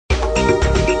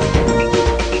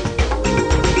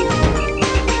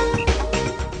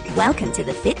Welcome to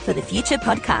the Fit for the Future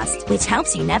podcast, which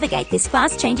helps you navigate this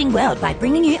fast-changing world by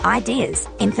bringing you ideas,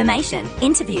 information,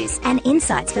 interviews, and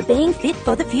insights for being fit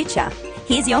for the future.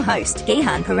 Here's your host,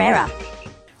 Gihan Pereira.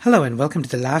 Hello and welcome to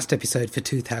the last episode for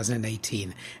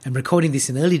 2018. I'm recording this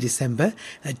in early December,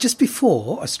 just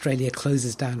before Australia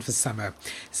closes down for summer.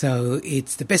 So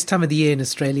it's the best time of the year in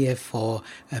Australia for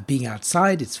being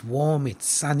outside. It's warm, it's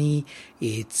sunny,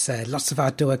 it's lots of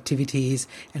outdoor activities,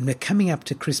 and we're coming up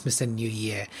to Christmas and New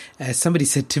Year. Somebody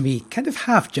said to me, kind of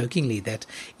half jokingly, that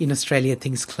in Australia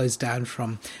things close down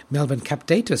from Melbourne Cup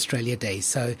Day to Australia Day.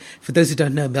 So for those who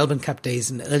don't know, Melbourne Cup Day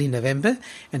is in early November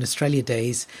and Australia Day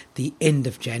is the end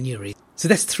of January. So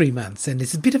that's 3 months, and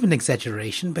it's a bit of an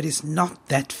exaggeration, but it's not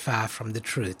that far from the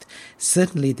truth.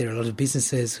 Certainly, there are a lot of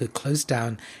businesses who close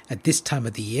down at this time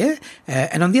of the year,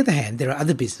 and on the other hand, there are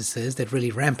other businesses that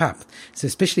really ramp up. So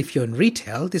especially if you're in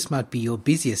retail, this might be your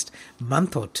busiest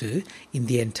month or two in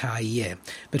the entire year.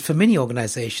 But for many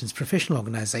organizations, professional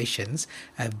organizations,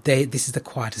 this is the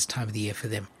quietest time of the year for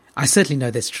them. I certainly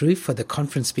know that's true for the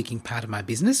conference speaking part of my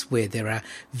business, where there are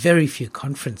very few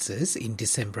conferences in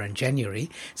December and January.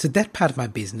 So that part of my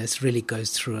business really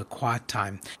goes through a quiet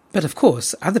time. But of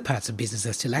course, other parts of business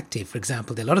are still active. For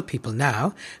example, there are a lot of people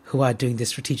now who are doing their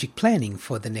strategic planning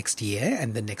for the next year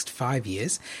and the next 5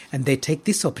 years. And they take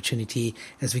this opportunity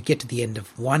as we get to the end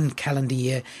of one calendar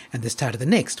year and the start of the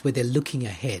next, where they're looking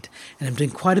ahead. And I'm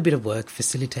doing quite a bit of work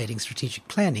facilitating strategic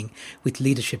planning with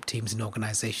leadership teams and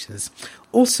organizations.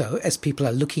 Also, as people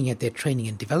are looking at their training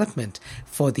and development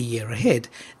for the year ahead,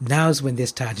 now's when they're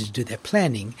starting to do their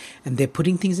planning and they're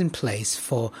putting things in place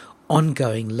for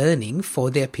ongoing learning for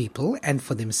their people and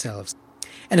for themselves.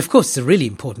 And of course, it's a really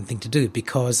important thing to do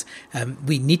because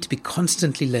we need to be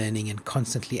constantly learning and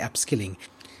constantly upskilling.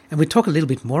 And we'll talk a little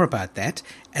bit more about that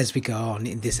as we go on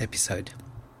in this episode.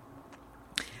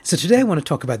 So today I want to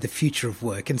talk about the future of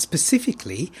work and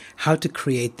specifically how to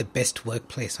create the best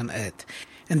workplace on earth.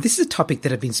 And this is a topic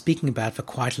that I've been speaking about for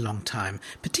quite a long time,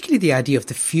 particularly the idea of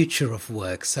the future of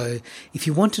work. So if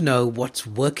you want to know what's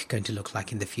work going to look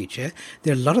like in the future,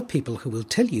 there are a lot of people who will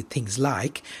tell you things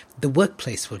like the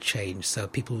workplace will change. So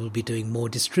people will be doing more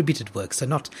distributed work, so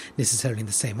not necessarily in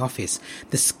the same office.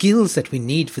 The skills that we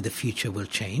need for the future will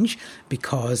change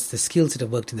because the skills that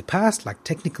have worked in the past, like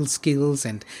technical skills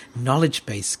and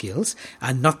knowledge-based skills,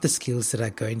 are not the skills that are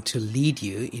going to lead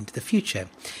you into the future.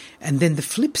 And then the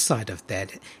flip side of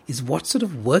that is what sort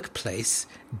of workplace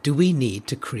do we need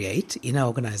to create in our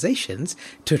organizations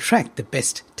to attract the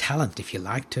best talent, if you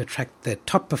like, to attract the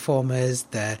top performers,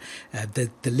 the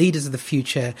leaders of the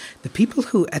future, the people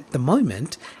who at the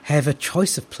moment have a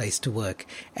choice of place to work.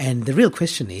 And the real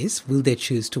question is, will they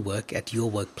choose to work at your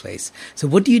workplace? So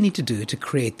what do you need to do to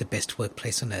create the best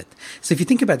workplace on earth? So if you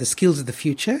think about the skills of the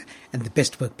future and the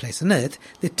best workplace on earth,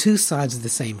 they're two sides of the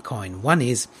same coin. One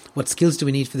is, what skills do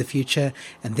we need for the future?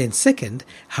 And then second,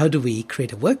 how do we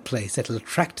create a workplace that will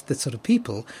attract the sort of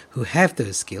people who have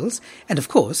those skills and, of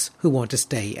course, who want to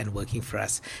stay and working for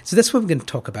us. So that's what we're going to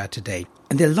talk about today.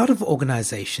 And there are a lot of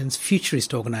organizations,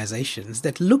 futurist organizations,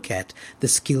 that look at the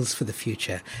skills for the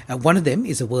future. One of them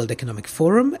is a World Economic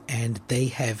Forum, and they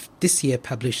have this year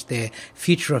published their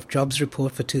Future of Jobs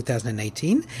report for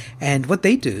 2018. And what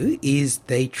they do is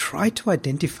they try to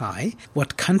identify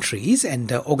what countries and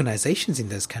organizations in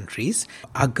those countries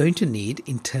are going to need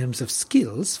in terms of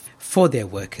skills for their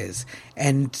workers.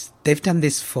 And they've done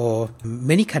this for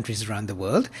many countries around the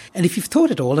world. And if you've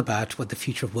thought at all about what the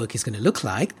future of work is going to look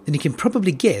like, then you can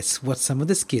probably guess what some of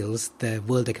the skills the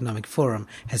World Economic Forum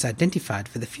has identified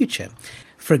for the future.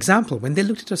 For example, when they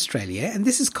looked at Australia, and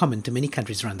this is common to many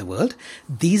countries around the world,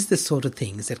 these are the sort of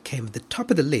things that came at the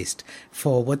top of the list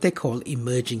for what they call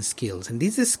emerging skills. And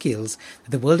these are skills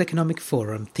that the World Economic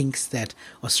Forum thinks that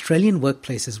Australian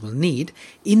workplaces will need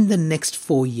in the next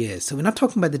 4 years. So we're not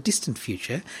talking about the distant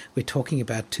future, we're talking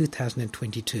about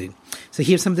 2022. So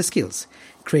here's some of the skills: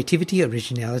 creativity,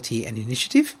 originality, and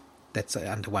initiative. That's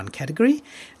under one category.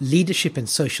 Leadership and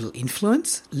social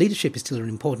influence. Leadership is still an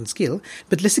important skill,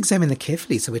 but let's examine that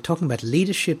carefully. So we're talking about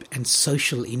leadership and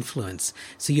social influence.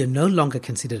 So you're no longer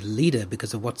considered a leader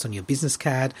because of what's on your business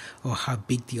card or how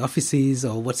big the office is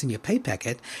or what's in your pay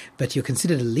packet, but you're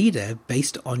considered a leader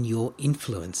based on your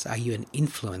influence. Are you an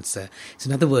influencer? So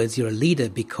in other words, you're a leader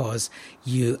because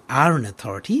you are an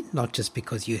authority, not just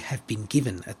because you have been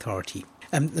given authority.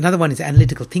 Another one is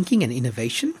analytical thinking and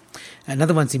innovation.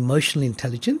 Another one's emotional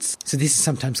intelligence. So this is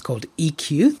sometimes called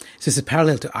EQ. So it's a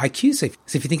parallel to IQ. So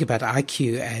if you think about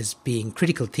IQ as being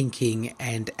critical thinking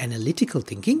and analytical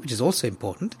thinking, which is also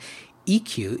important,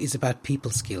 EQ is about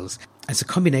people skills. It's a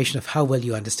combination of how well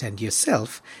you understand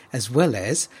yourself as well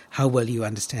as how well you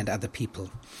understand other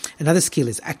people. Another skill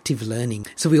is active learning.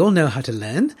 So we all know how to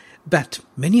learn, but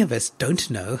many of us don't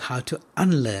know how to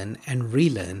unlearn and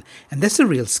relearn. And that's a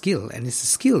real skill. And it's a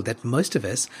skill that most of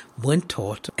us weren't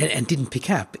taught and didn't pick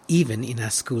up even in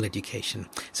our school education.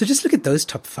 So just look at those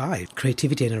top 5: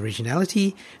 creativity and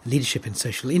originality, leadership and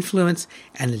social influence,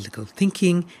 analytical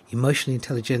thinking, emotional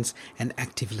intelligence, and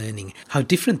active learning. How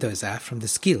different those are from the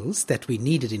skills that we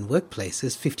needed in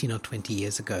workplaces 15 or 20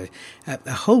 years ago.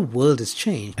 The whole world has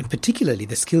changed, and particularly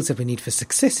the skills that we need for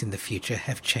success in the future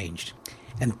have changed.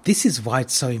 And this is why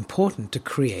it's so important to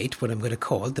create what I'm going to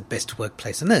call the best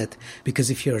workplace on earth. Because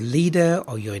if you're a leader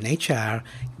or you're in HR,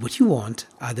 what you want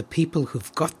are the people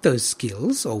who've got those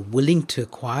skills or willing to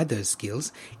acquire those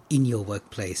skills in your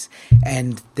workplace.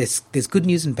 And there's good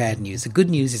news and bad news. The good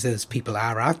news is those people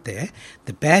are out there.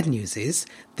 The bad news is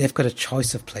they've got a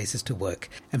choice of places to work.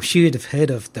 I'm sure you'd have heard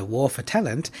of the war for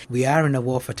talent. We are in a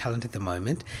war for talent at the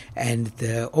moment, and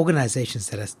the organizations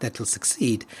that will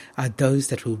succeed are those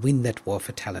that will win that war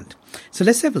for talent. So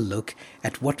let's have a look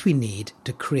at what we need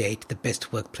to create the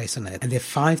best workplace on earth. And there are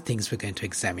 5 things we're going to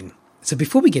examine. So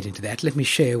before we get into that, let me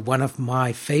share one of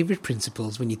my favorite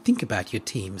principles when you think about your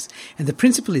teams. And the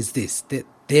principle is this, that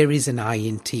there is an I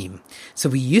in team. So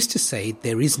we used to say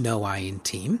there is no I in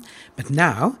team, but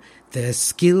now the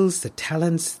skills, the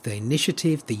talents, the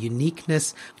initiative, the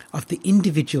uniqueness of the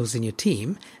individuals in your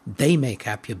team, they make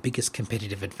up your biggest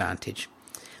competitive advantage.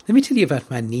 Let me tell you about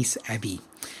my niece, Abby.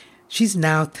 She's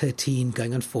now 13,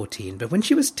 going on 14, but when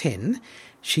she was 10,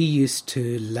 she used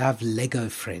to love Lego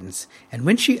Friends, and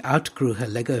when she outgrew her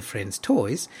Lego Friends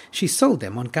toys, she sold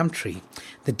them on Gumtree.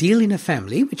 The deal in her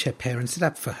family, which her parents set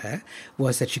up for her,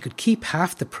 was that she could keep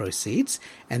half the proceeds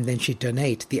and then she'd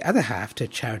donate the other half to a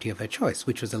charity of her choice,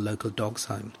 which was a local dog's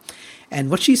home. And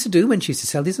what she used to do when she used to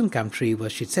sell these on Gumtree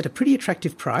was she'd set a pretty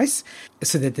attractive price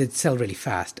so that they'd sell really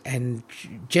fast. And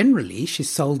generally, she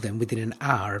sold them within an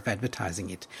hour of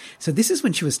advertising it. So this is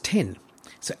when she was 10.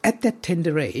 So at that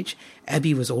tender age,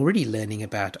 Abby was already learning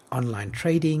about online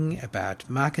trading, about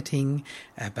marketing,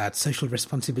 about social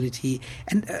responsibility,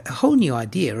 and a whole new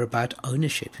idea about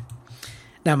ownership.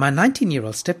 Now, my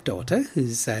 19-year-old stepdaughter,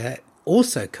 who's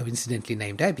also coincidentally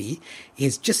named Abby,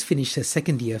 has just finished her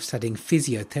second year of studying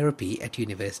physiotherapy at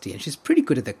university, and she's pretty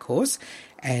good at the course,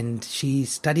 and she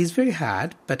studies very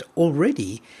hard, but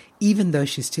already, even though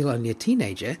she's still only a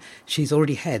teenager, she's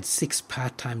already had 6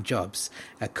 part-time jobs,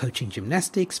 coaching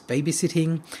gymnastics,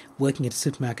 babysitting, working at a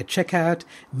supermarket checkout,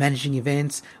 managing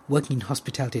events, working in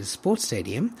hospitality at a sports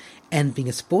stadium, and being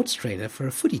a sports trainer for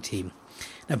a footy team.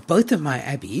 Now, both of my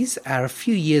Abbies are a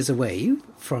few years away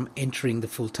from entering the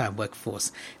full-time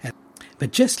workforce.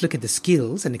 But just look at the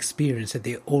skills and experience that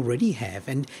they already have.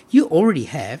 And you already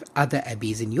have other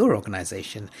Abbies in your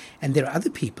organization. And there are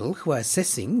other people who are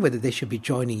assessing whether they should be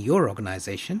joining your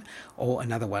organization or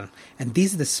another one. And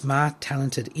these are the smart,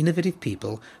 talented, innovative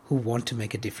people who want to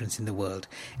make a difference in the world.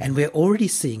 And we're already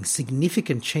seeing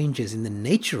significant changes in the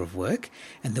nature of work.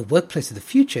 And the workplace of the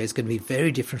future is going to be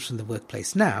very different from the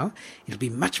workplace now. It'll be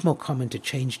much more common to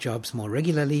change jobs more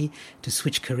regularly, to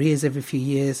switch careers every few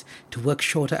years, to work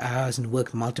shorter hours and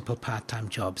work multiple part-time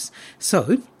jobs.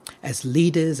 So, as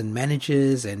leaders and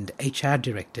managers and HR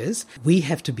directors, we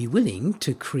have to be willing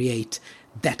to create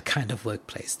that kind of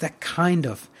workplace, that kind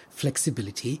of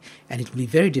flexibility, and it will be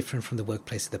very different from the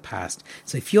workplace of the past.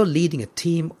 So if you're leading a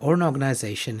team or an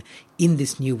organization in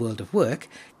this new world of work,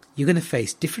 you're going to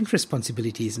face different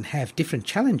responsibilities and have different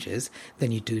challenges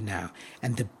than you do now.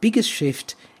 And the biggest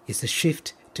shift is the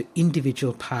shift to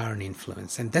individual power and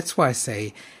influence. And that's why I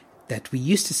say that we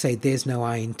used to say there's no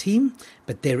I in team,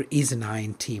 but there is an I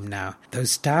in team now.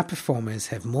 Those star performers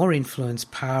have more influence,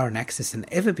 power, and access than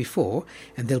ever before,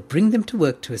 and they'll bring them to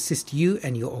work to assist you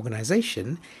and your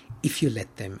organization if you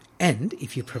let them, and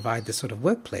if you provide the sort of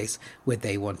workplace where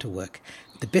they want to work.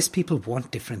 The best people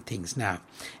want different things now.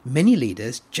 Many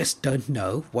leaders just don't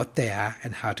know what they are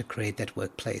and how to create that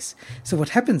workplace. So what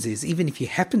happens is, even if you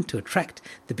happen to attract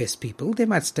the best people, they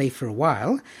might stay for a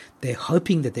while. They're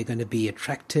hoping that they're going to be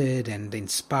attracted and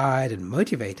inspired and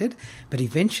motivated, but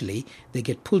eventually they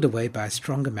get pulled away by a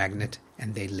stronger magnet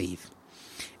and they leave.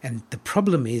 And the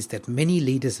problem is that many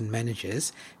leaders and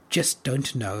managers just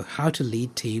don't know how to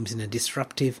lead teams in a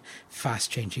disruptive,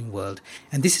 fast-changing world.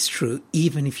 And this is true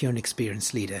even if you're an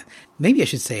experienced leader. Maybe I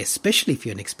should say especially if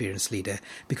you're an experienced leader,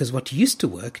 because what used to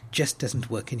work just doesn't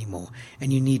work anymore,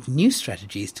 and you need new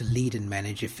strategies to lead and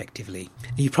manage effectively.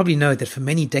 And you probably know that for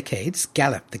many decades,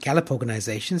 the Gallup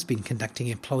organization has been conducting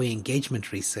employee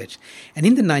engagement research. And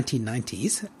in the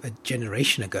 1990s, a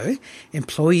generation ago,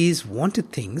 employees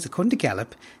wanted things, according to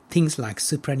Gallup, things like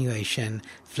superannuation,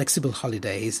 flexible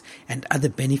holidays, and other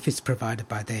benefits provided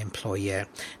by their employer.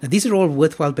 Now, these are all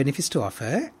worthwhile benefits to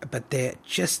offer, but they're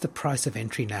just the price of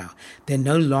entry now. They're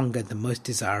no longer the most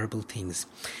desirable things.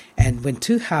 And when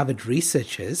two Harvard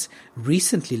researchers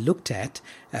recently looked at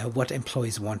what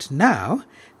employees want now,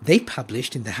 they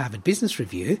published in the Harvard Business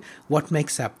Review what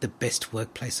makes up the best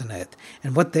workplace on earth.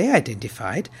 And what they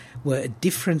identified were a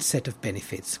different set of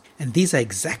benefits. And these are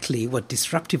exactly what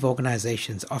disruptive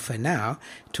organizations offer now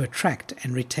to attract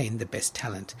and retain the best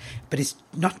talent. But it's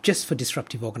not just for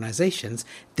disruptive organizations.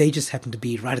 They just happen to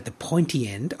be right at the pointy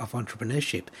end of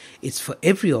entrepreneurship. It's for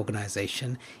every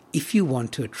organization if you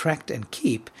want to attract and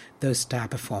keep those star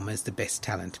performers, the best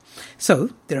talent.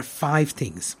 So there are 5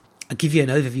 things. I'll give you an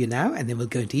overview now, and then we'll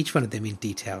go into each one of them in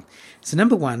detail. So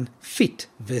number 1, fit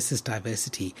versus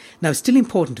diversity. Now, it's still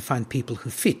important to find people who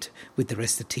fit with the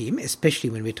rest of the team, especially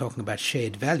when we're talking about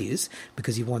shared values,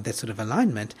 because you want that sort of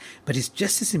alignment. But it's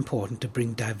just as important to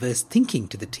bring diverse thinking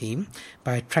to the team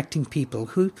by attracting people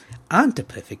who aren't a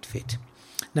perfect fit.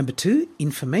 Number 2,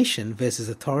 information versus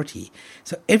authority.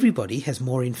 So everybody has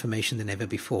more information than ever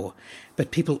before,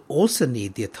 but people also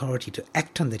need the authority to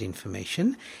act on that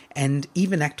information and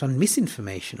even act on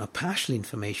misinformation or partial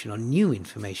information or new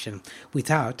information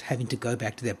without having to go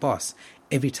back to their boss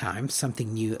every time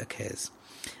something new occurs.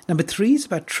 Number 3 is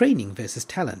about training versus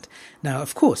talent. Now,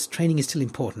 of course, training is still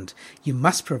important. You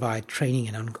must provide training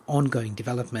and ongoing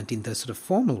development in those sort of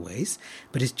formal ways,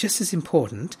 but it's just as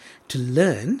important to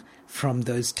learn from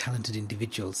those talented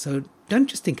individuals. So don't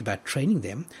just think about training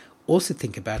them, also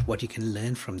think about what you can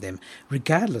learn from them.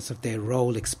 Regardless of their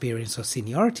role, experience, or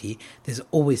seniority, there's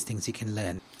always things you can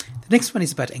learn. The next one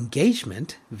is about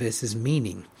engagement versus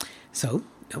meaning. So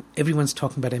everyone's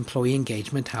talking about employee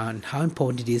engagement, how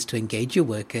important it is to engage your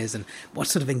workers and what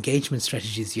sort of engagement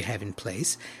strategies you have in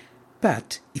place.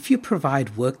 But if you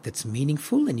provide work that's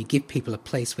meaningful and you give people a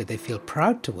place where they feel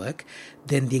proud to work,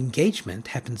 then the engagement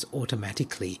happens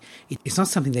automatically. It's not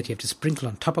something that you have to sprinkle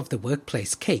on top of the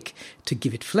workplace cake to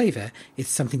give it flavor. It's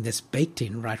something that's baked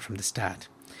in right from the start.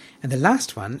 And the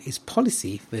last one is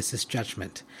policy versus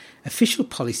judgment. Official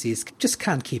policies just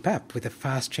can't keep up with a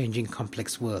fast-changing,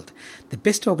 complex world. The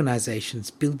best organizations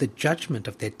build the judgment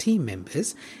of their team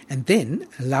members and then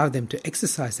allow them to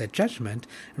exercise that judgment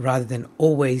rather than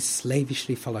always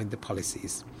slavishly following the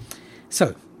policies.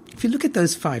 So, if you look at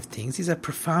those 5 things, these are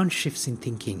profound shifts in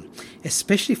thinking,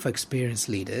 especially for experienced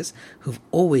leaders who've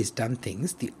always done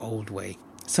things the old way.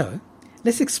 So,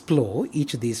 let's explore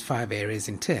each of these 5 areas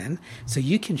in turn so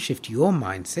you can shift your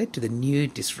mindset to the new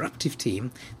disruptive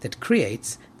team that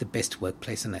creates the best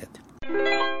workplace on earth.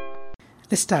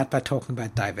 Let's start by talking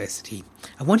about diversity.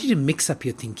 I want you to mix up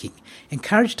your thinking.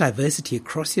 Encourage diversity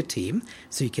across your team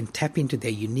so you can tap into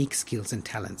their unique skills and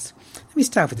talents. Let me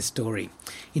start with a story.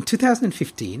 In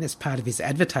 2015, as part of his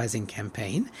advertising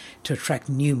campaign to attract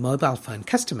new mobile phone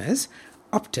customers,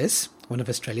 Optus, one of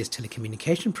Australia's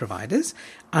telecommunication providers,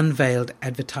 unveiled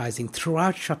advertising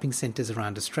throughout shopping centres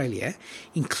around Australia,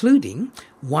 including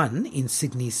one in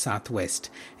Sydney's southwest.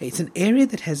 It's an area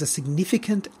that has a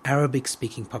significant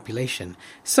Arabic-speaking population.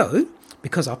 So,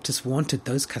 because Optus wanted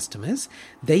those customers,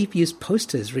 they've used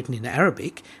posters written in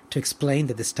Arabic to explain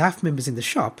that the staff members in the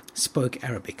shop spoke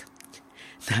Arabic.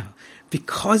 Now,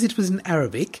 because it was in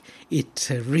Arabic, it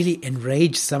really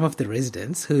enraged some of the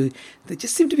residents they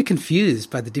just seemed to be confused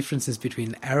by the differences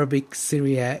between Arabic,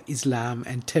 Syria, Islam,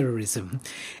 and terrorism.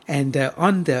 And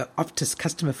on the Optus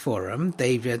customer forum,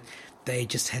 they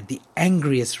just had the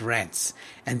angriest rants.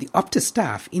 And the Optus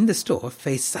staff in the store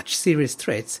faced such serious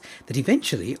threats that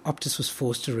eventually Optus was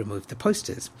forced to remove the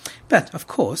posters. But, of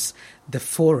course,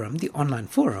 the online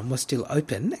forum was still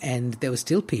open and there were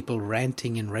still people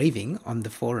ranting and raving on the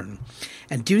forum.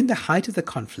 And during the height of the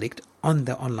conflict on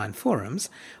the online forums,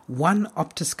 one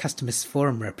Optus Customers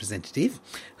Forum representative,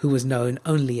 who was known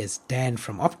only as Dan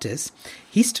from Optus,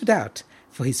 he stood out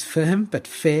for his firm but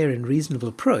fair and reasonable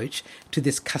approach to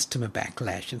this customer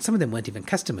backlash. And some of them weren't even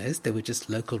customers, they were just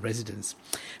local residents.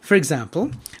 For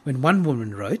example, when one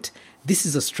woman wrote, "This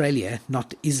is Australia,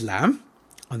 not Islam,"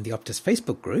 on the Optus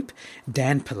Facebook group,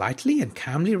 Dan politely and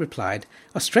calmly replied,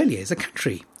 "Australia is a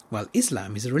country, while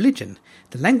Islam is a religion.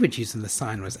 The language used in the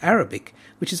sign was Arabic,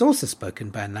 which is also spoken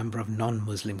by a number of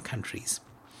non-Muslim countries."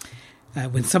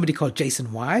 When somebody called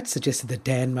Jason Wyatt suggested that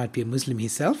Dan might be a Muslim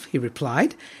himself, he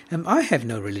replied, "I have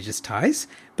no religious ties,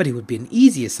 but it would be an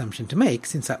easy assumption to make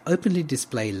since I openly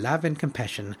display love and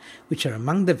compassion, which are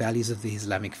among the values of the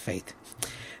Islamic faith."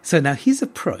 So now his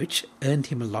approach earned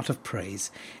him a lot of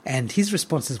praise, and his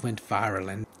responses went viral.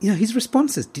 And his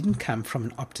responses didn't come from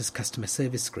an Optus customer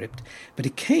service script, but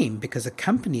it came because a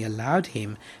company allowed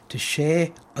him to share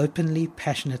openly,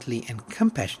 passionately, and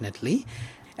compassionately,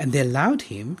 and they allowed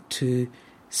him to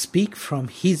speak from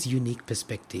his unique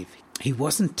perspective. He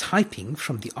wasn't typing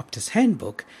from the Optus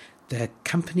handbook. The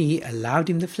company allowed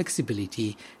him the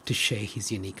flexibility to share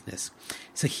his uniqueness.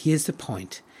 So here's the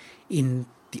point. In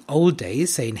the old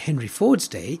days, say in Henry Ford's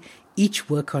day, each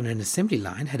worker on an assembly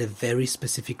line had a very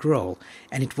specific role,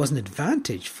 and it was an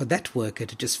advantage for that worker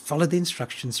to just follow the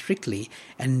instructions strictly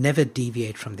and never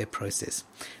deviate from their process.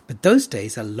 But those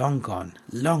days are long gone,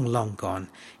 long gone.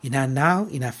 In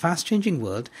our fast-changing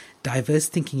world, diverse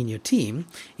thinking in your team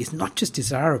is not just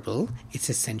desirable, it's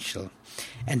essential.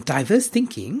 And diverse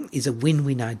thinking is a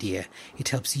win-win idea. It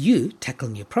helps you tackle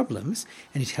new problems,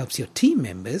 and it helps your team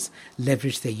members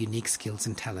leverage their unique skills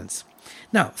and talents.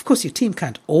 Now, of course, your team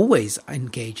can't always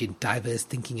engage in diverse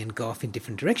thinking and go off in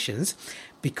different directions,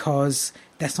 because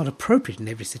that's not appropriate in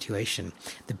every situation.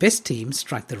 The best teams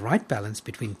strike the right balance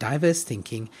between diverse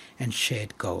thinking and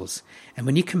shared goals. And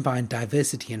when you combine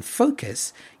diversity and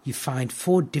focus, you find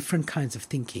 4 different kinds of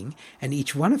thinking, and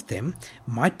each one of them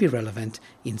might be relevant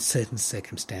in certain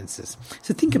circumstances.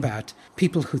 So think about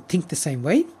people who think the same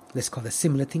way. Let's call that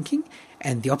similar thinking.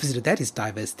 And the opposite of that is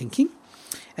diverse thinking.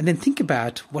 And then think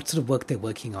about what sort of work they're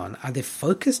working on. Are they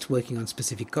focused, working on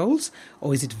specific goals,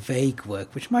 or is it vague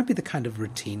work, which might be the kind of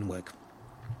routine work?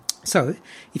 So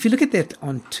if you look at that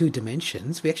on 2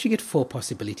 dimensions, we actually get 4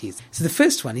 possibilities. So the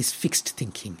first one is fixed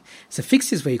thinking. So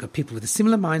fixed is where you've got people with a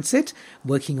similar mindset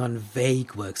working on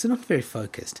vague work, so not very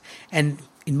focused. And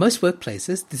in most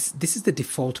workplaces, this is the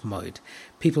default mode.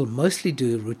 People mostly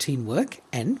do routine work,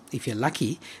 and if you're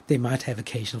lucky, they might have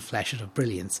occasional flashes of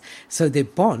brilliance. So they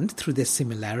bond through their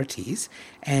similarities,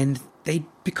 and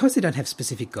because they don't have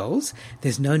specific goals,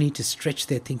 there's no need to stretch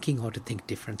their thinking or to think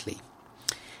differently.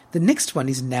 The next one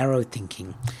is narrow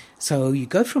thinking. So you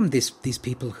go from these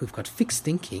people who've got fixed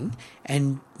thinking,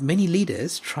 and many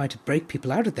leaders try to break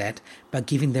people out of that by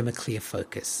giving them a clear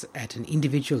focus at an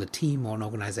individual, a team, or an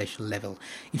organizational level.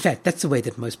 In fact, that's the way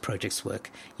that most projects work.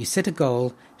 You set a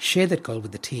goal, share that goal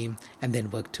with the team, and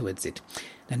then work towards it.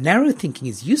 Now, narrow thinking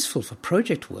is useful for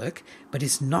project work, but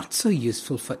it's not so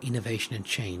useful for innovation and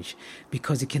change,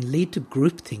 because it can lead to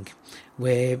groupthink,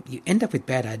 where you end up with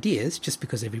bad ideas just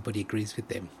because everybody agrees with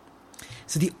them.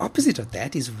 So the opposite of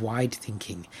that is wide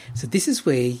thinking. So this is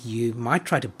where you might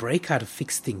try to break out of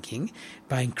fixed thinking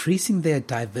by increasing the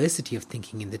diversity of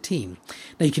thinking in the team.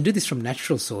 Now, you can do this from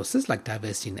natural sources like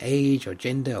diversity in age or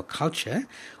gender or culture,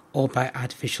 or by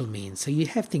artificial means. So you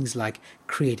have things like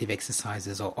creative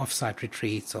exercises or off-site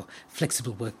retreats or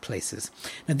flexible workplaces.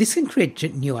 Now, this can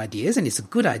create new ideas, and it's a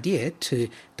good idea to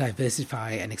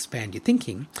diversify and expand your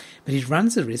thinking, but it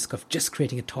runs the risk of just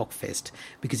creating a talk fest,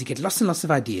 because you get lots and lots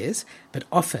of ideas, but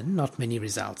often not many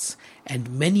results. And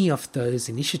many of those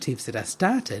initiatives that are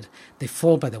started, they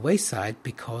fall by the wayside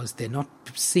because they're not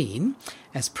seen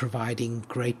as providing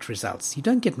great results. You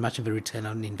don't get much of a return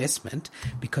on investment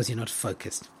because you're not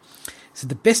focused. So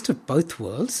the best of both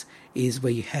worlds is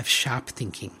where you have sharp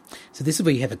thinking. So this is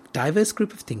where you have a diverse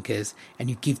group of thinkers and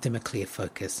you give them a clear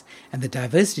focus. And the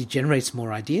diversity generates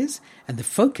more ideas, and the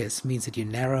focus means that you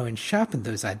narrow and sharpen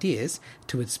those ideas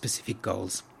towards specific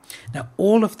goals. Now,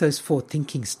 all of those 4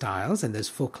 thinking styles and those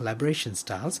 4 collaboration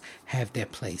styles have their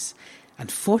place.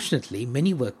 Unfortunately,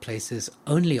 many workplaces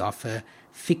only offer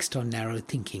fixed or narrow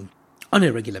thinking on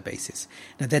a regular basis.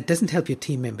 Now, that doesn't help your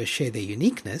team members share their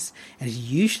uniqueness, and it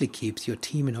usually keeps your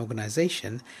team and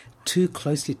organization too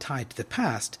closely tied to the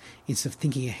past instead of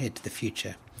thinking ahead to the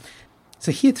future.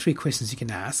 So here are 3 questions you can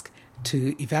ask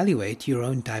to evaluate your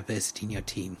own diversity in your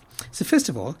team. So first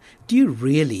of all, do you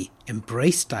really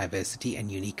embrace diversity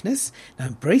and uniqueness? Now,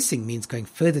 embracing means going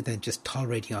further than just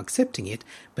tolerating or accepting it,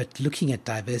 but looking at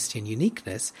diversity and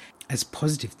uniqueness as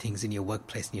positive things in your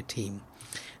workplace and your team.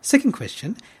 Second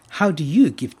question, how do you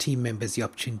give team members the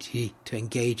opportunity to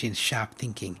engage in sharp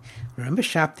thinking? Remember,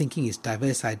 sharp thinking is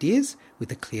diverse ideas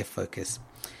with a clear focus.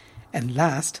 And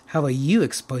last, how are you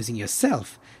exposing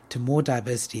yourself to more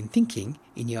diversity in thinking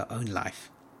in your own life?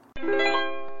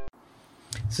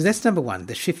 So that's number 1,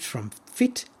 the shift from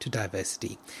fit to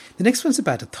diversity. The next one's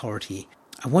about authority.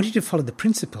 I want you to follow the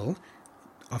principle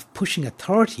of pushing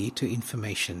authority to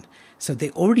information. So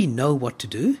they already know what to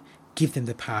do. Give them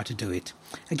the power to do it.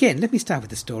 Again, let me start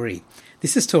with a story.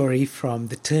 This is a story from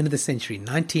the turn of the century,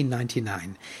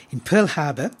 1999. In Pearl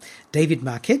Harbor, David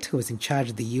Marquette, who was in charge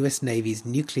of the US Navy's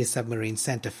nuclear submarine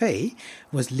Santa Fe,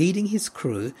 was leading his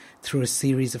crew through a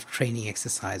series of training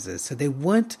exercises. So they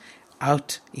weren't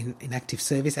out in active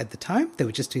service at the time. They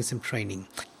were just doing some training.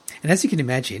 And as you can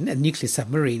imagine, a nuclear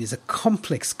submarine is a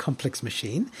complex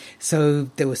machine. So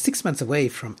they were 6 months away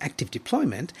from active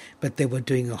deployment, but they were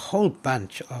doing a whole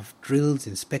bunch of drills,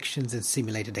 inspections, and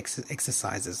simulated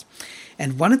exercises.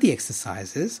 And one of the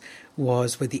exercises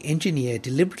was where the engineer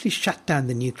deliberately shut down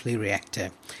the nuclear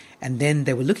reactor. And then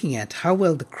they were looking at how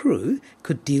well the crew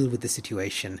could deal with the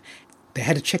situation. They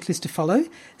had a checklist to follow,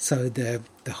 so the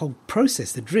whole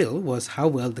process, the drill, was how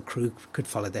well the crew could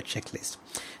follow that checklist.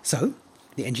 So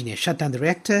the engineer shut down the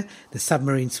reactor, the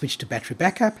submarine switched to battery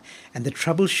backup, and the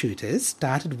troubleshooters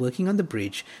started working on the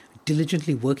bridge,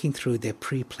 diligently working through their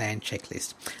pre-planned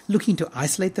checklist, looking to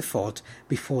isolate the fault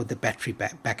before the battery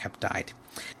backup died.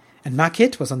 And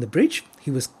Marquette was on the bridge.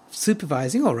 He was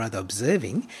supervising, or rather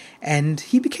observing, and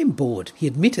he became bored. He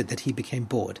admitted that he became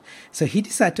bored. So he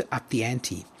decided to up the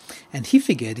ante. And he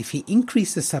figured if he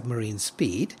increased the submarine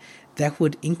speed, that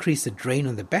would increase the drain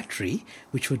on the battery,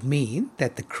 which would mean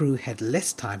that the crew had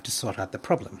less time to sort out the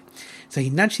problem. So he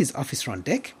nudged his officer on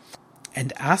deck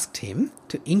and asked him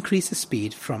to increase the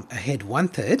speed from ahead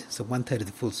 1/3, so 1/3 of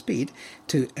the full speed,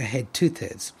 to ahead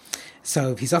 2/3.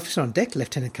 So his officer on deck,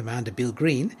 Lieutenant Commander Bill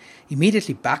Green,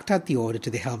 immediately barked out the order to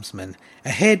the helmsman,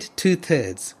 ahead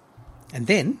 2/3. And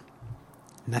then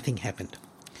nothing happened.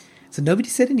 So nobody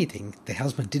said anything. The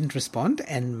helmsman didn't respond,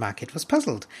 and Marquette was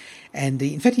puzzled. And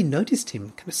in fact, he noticed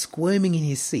him kind of squirming in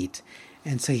his seat.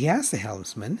 And so he asked the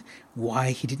helmsman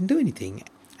why he didn't do anything.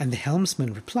 And the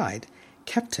helmsman replied,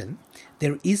 "Captain,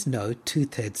 there is no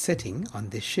 2/3 setting on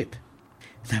this ship."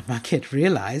 Now, Marquette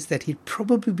realized that he'd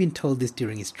probably been told this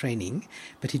during his training,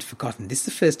 but he'd forgotten. This is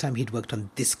the first time he'd worked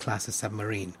on this class of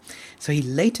submarine. So he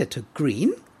later took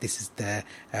Green, this is the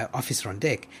officer on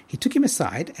deck, he took him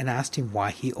aside and asked him why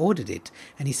he ordered it.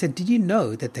 And he said, "Did you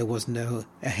know that there was no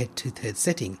ahead 2/3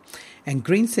 setting?" And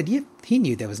Green said, yeah, he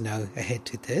knew there was no ahead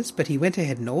 2/3, but he went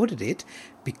ahead and ordered it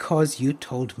because you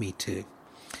told me to.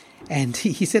 And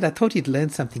he said, "I thought he'd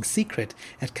learned something secret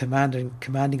at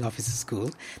commanding officer school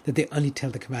that they only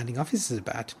tell the commanding officers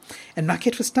about." And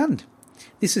Marquette was stunned.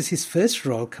 This was his first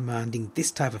role commanding this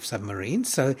type of submarine,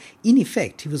 so in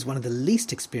effect he was one of the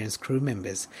least experienced crew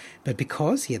members. But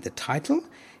because he had the title,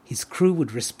 his crew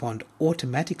would respond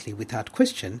automatically without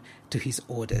question to his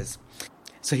orders.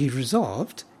 So he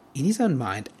resolved in his own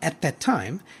mind at that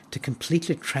time to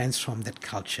completely transform that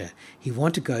culture. He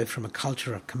wanted to go from a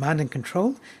culture of command and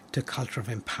control to a culture of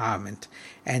empowerment.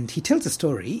 And he tells a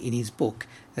story in his book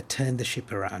that turned the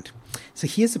ship around. So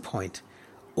here's the point.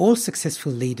 All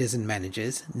successful leaders and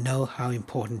managers know how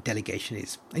important delegation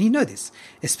is. And you know this,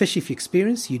 especially if you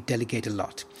experience, you delegate a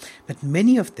lot. But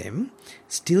many of them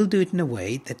still do it in a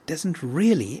way that doesn't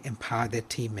really empower their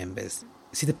team members.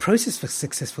 See, the process for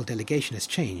successful delegation has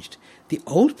changed. The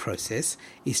old process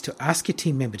is to ask your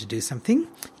team member to do something,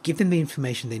 give them the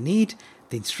information they need,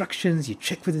 the instructions, you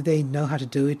check whether they know how to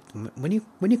do it. When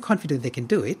you're confident they can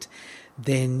do it,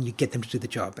 then you get them to do the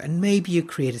job. And maybe you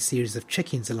create a series of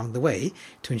check-ins along the way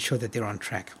to ensure that they're on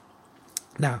track.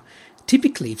 Now,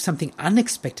 typically, if something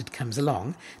unexpected comes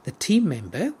along, the team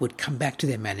member would come back to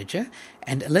their manager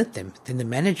and alert them. Then the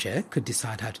manager could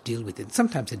decide how to deal with it.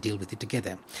 Sometimes they deal with it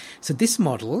together. So this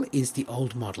model is the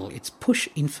old model. It's push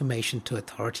information to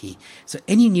authority. So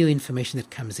any new information that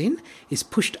comes in is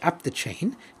pushed up the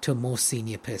chain to a more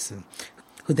senior person,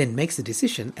 who then makes the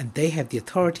decision, and they have the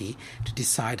authority to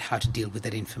decide how to deal with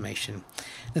that information.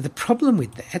 Now, the problem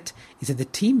with that is that the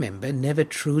team member never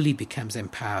truly becomes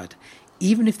empowered.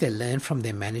 Even if they learn from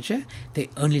their manager, they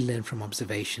only learn from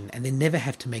observation, and they never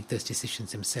have to make those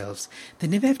decisions themselves. They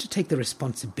never have to take the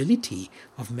responsibility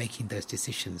of making those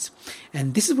decisions.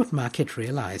 And this is what Marquette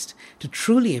realized. To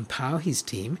truly empower his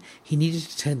team, he needed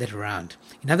to turn that around.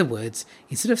 In other words,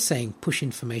 instead of saying push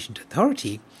information to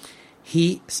authority,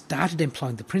 he started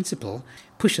employing the principle,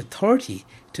 push authority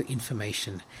to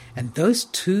information. And those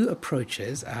two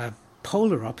approaches are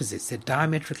polar opposites. They're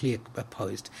diametrically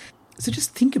opposed. So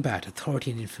just think about authority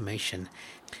and information.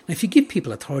 Now, if you give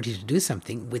people authority to do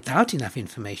something without enough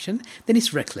information, then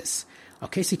it's reckless.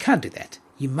 Okay, so you can't do that.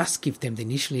 You must give them the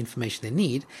initial information they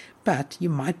need, but you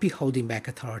might be holding back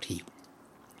authority.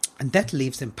 And that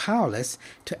leaves them powerless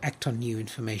to act on new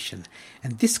information.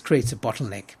 And this creates a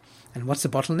bottleneck. And what's the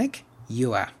bottleneck?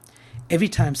 You are. Every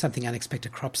time something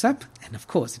unexpected crops up, and of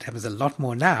course it happens a lot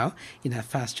more now in our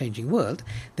fast-changing world,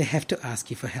 they have to ask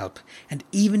you for help. And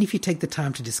even if you take the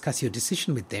time to discuss your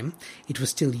decision with them, it was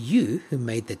still you who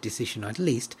made that decision, or at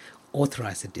least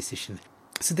authorized that decision.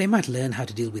 So they might learn how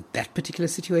to deal with that particular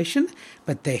situation,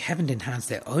 but they haven't enhanced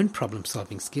their own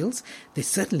problem-solving skills. They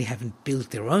certainly haven't built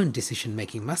their own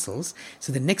decision-making muscles.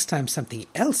 So the next time something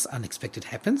else unexpected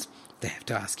happens, they have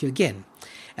to ask you again.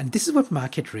 And this is what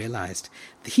Marquette realized.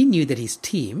 He knew that his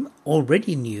team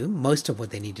already knew most of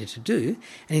what they needed to do,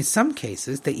 and in some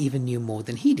cases they even knew more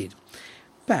than he did.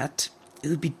 But it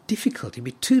would be difficult, it would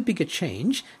be too big a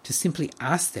change to simply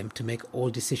ask them to make all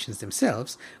decisions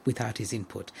themselves without his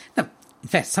input. Now, in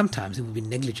fact, sometimes it would be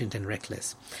negligent and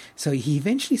reckless. So he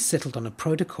eventually settled on a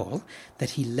protocol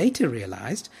that he later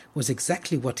realized was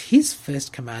exactly what his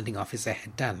first commanding officer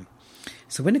had done.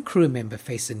 So when a crew member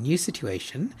faces a new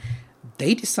situation,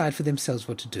 they decide for themselves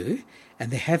what to do,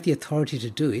 and they have the authority to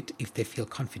do it if they feel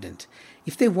confident.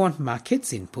 If they want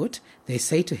Marquette's input, they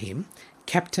say to him,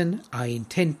 "Captain, I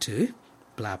intend to,"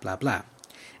 blah, blah, blah.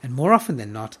 And more often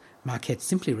than not, Marquette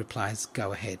simply replies,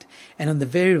 "Go ahead." And on the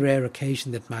very rare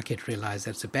occasion that Marquette realizes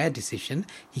that's a bad decision,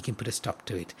 he can put a stop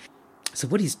to it. So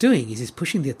what he's doing is he's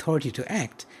pushing the authority to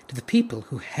act to the people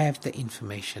who have the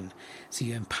information. So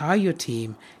you empower your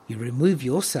team, you remove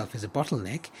yourself as a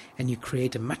bottleneck, and you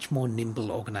create a much more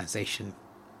nimble organization.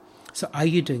 So are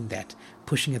you doing that,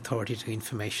 pushing authority to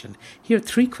information? Here are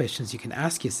 3 questions you can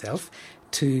ask yourself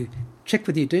to check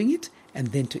whether you're doing it, and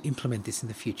then to implement this in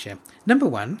the future. Number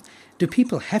 1, do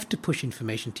people have to push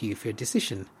information to you for a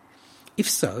decision? If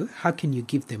so, how can you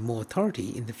give them more authority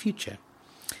in the future?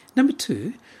 Number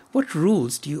 2, what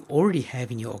rules do you already have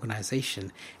in your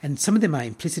organization? And some of them are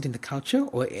implicit in the culture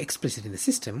or explicit in the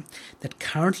system that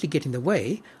currently get in the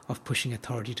way of pushing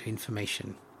authority to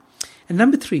information. And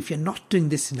number 3, if you're not doing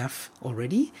this enough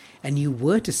already and you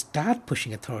were to start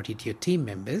pushing authority to your team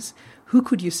members, who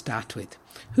could you start with?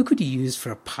 Who could you use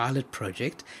for a pilot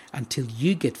project until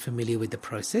you get familiar with the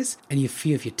process and a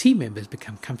few of your team members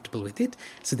become comfortable with it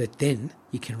so that then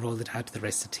you can roll it out to the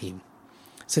rest of the team?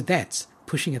 So that's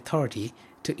pushing authority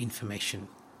to information.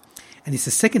 And it's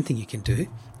the second thing you can do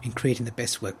in creating the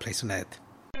best workplace on earth.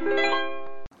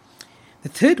 The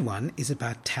third one is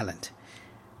about talent.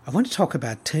 I want to talk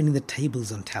about turning the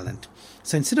tables on talent.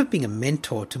 So instead of being a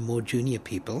mentor to more junior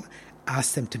people,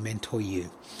 ask them to mentor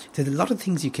you. So there are a lot of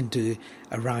things you can do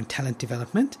around talent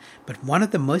development, but one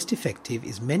of the most effective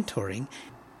is mentoring.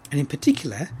 And in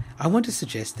particular, I want to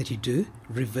suggest that you do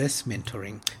reverse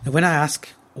mentoring. Now, when I ask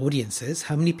audiences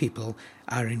how many people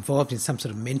are involved in some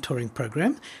sort of mentoring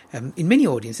program, in many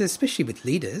audiences, especially with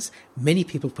leaders, many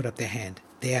people put up their hand.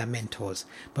 They are mentors.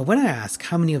 But when I ask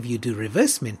how many of you do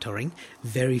reverse mentoring,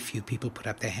 very few people put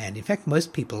up their hand. In fact,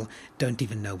 most people don't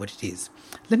even know what it is.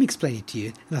 Let me explain it to you,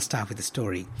 and I'll start with a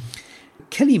story.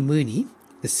 Kelly Mooney,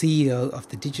 the CEO of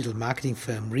the digital marketing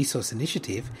firm Resource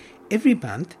Initiative, every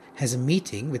month has a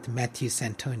meeting with Matthew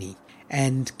Santoni.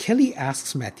 And Kelly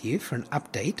asks Matthew for an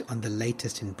update on the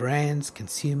latest in brands,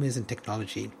 consumers, and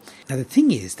technology. Now, the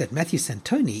thing is that Matthew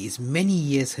Santoni is many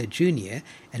years her junior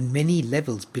and many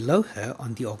levels below her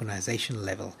on the organizational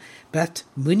level. But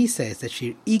Mooney says that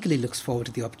she eagerly looks forward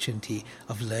to the opportunity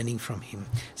of learning from him.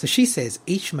 So she says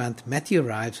each month Matthew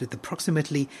arrives with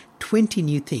approximately 20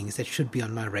 new things that should be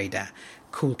on my radar.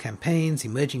 Cool campaigns,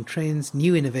 emerging trends,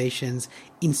 new innovations,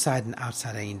 inside and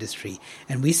outside our industry.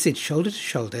 And we sit shoulder to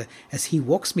shoulder as he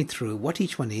walks me through what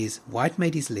each one is, why it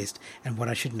made his list, and what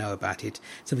I should know about it.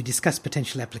 So we discuss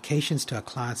potential applications to our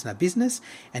clients and our business,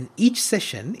 and each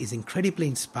session is incredibly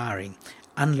inspiring,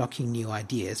 unlocking new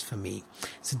ideas for me.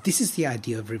 So this is the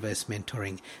idea of reverse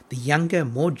mentoring. The younger,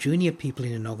 more junior people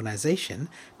in an organization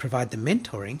provide the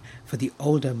mentoring for the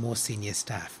older, more senior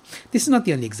staff. This is not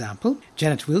the only example.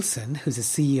 Janet Wilson, who's a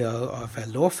CEO of a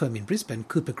law firm in Brisbane,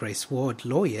 Cooper Grace Ward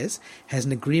Lawyers, has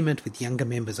an agreement with younger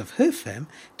members of her firm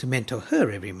to mentor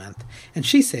her every month. And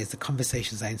she says the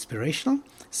conversations are inspirational,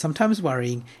 sometimes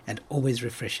worrying, and always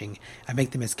refreshing. I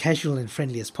make them as casual and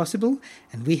friendly as possible,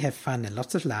 and we have fun and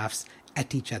lots of laughs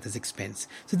at each other's expense.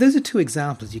 So those are 2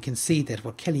 examples. You can see that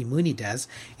what Kelly Mooney does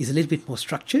is a little bit more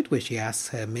structured, where she asks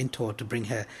her mentor to bring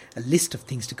her a list of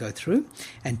things to go through,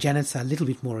 and Janet's are a little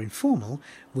bit more informal,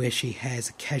 where she has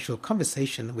a casual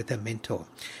conversation with her mentor.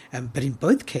 But in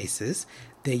both cases,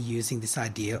 they're using this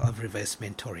idea of reverse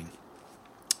mentoring.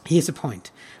 Here's a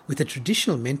point. With a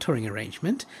traditional mentoring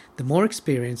arrangement, the more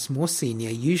experienced, more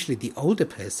senior, usually the older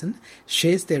person,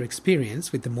 shares their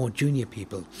experience with the more junior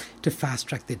people to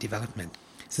fast-track their development.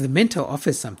 So the mentor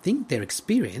offers something, their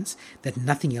experience, that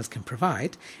nothing else can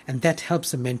provide, and that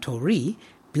helps a mentoree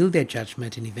build their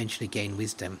judgment and eventually gain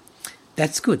wisdom.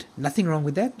 That's good. Nothing wrong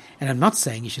with that. And I'm not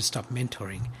saying you should stop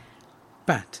mentoring.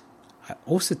 But I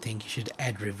also think you should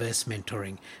add reverse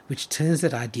mentoring, which turns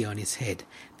that idea on its head.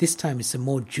 This time it's a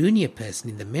more junior person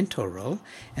in the mentor role,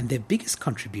 and their biggest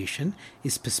contribution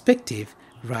is perspective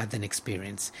rather than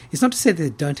experience. It's not to say that they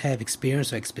don't have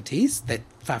experience or expertise. That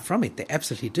far from it, they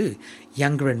absolutely do.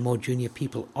 Younger and more junior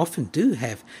people often do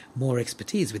have more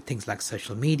expertise with things like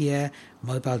social media,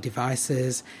 mobile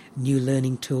devices, new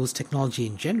learning tools, technology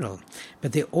in general.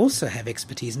 But they also have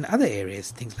expertise in other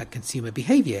areas, things like consumer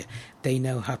behavior. They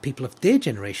know how people of their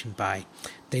generation buy.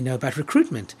 They know about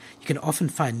recruitment. You can often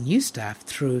find new staff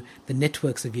through the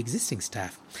networks of your existing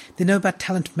staff. They know about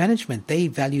talent management. They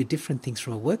value different things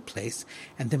from a workplace,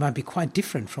 and they might be quite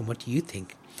different from what you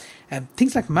think.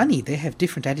 Things like money, they have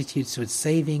different attitudes towards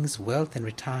savings, wealth, and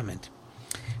retirement.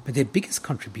 But their biggest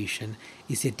contribution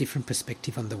is their different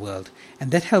perspective on the world,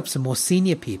 and that helps the more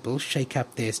senior people shake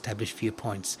up their established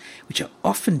viewpoints, which are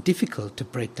often difficult to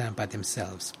break down by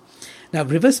themselves. Now,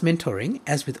 reverse mentoring,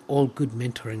 as with all good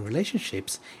mentoring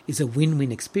relationships, is a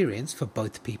win-win experience for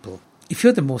both people. If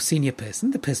you're the more senior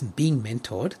person, the person being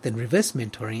mentored, then reverse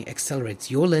mentoring accelerates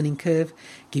your learning curve,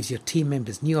 gives your team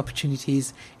members new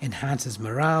opportunities, enhances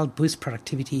morale, boosts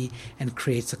productivity, and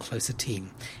creates a closer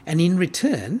team. And in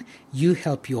return, you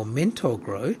help your mentor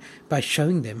grow by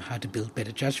showing them how to build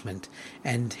better judgment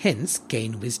and hence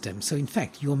gain wisdom. So in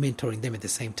fact, you're mentoring them at the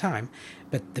same time,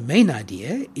 but the main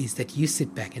idea is that you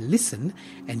sit back and listen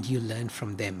and you learn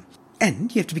from them.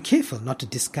 And you have to be careful not to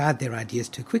discard their ideas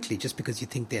too quickly just because you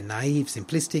think they're naive,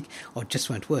 simplistic, or just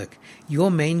won't work.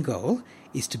 Your main goal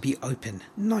is to be open,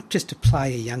 not just to ply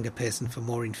a younger person for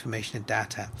more information and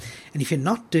data. And if you're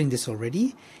not doing this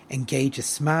already, engage a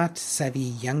smart, savvy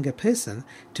younger person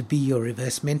to be your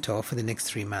reverse mentor for the next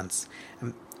 3 months.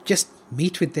 Just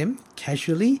meet with them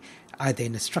casually, either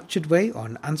in a structured way or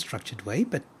an unstructured way,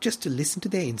 but just to listen to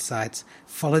their insights,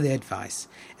 follow their advice,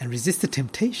 and resist the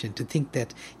temptation to think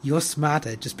that you're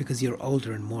smarter just because you're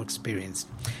older and more experienced.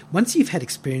 Once you've had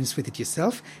experience with it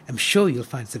yourself, I'm sure you'll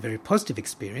find it's a very positive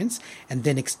experience, and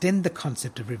then extend the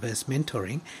concept of reverse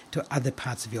mentoring to other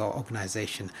parts of your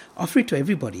organization. Offer it to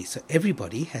everybody so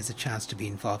everybody has a chance to be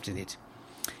involved in it.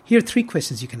 Here are 3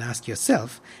 questions you can ask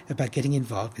yourself about getting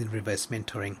involved in reverse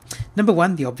mentoring. Number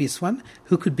 1, the obvious one,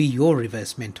 who could be your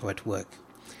reverse mentor at work?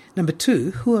 Number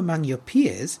 2, who among your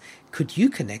peers could you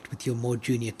connect with your more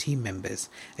junior team members?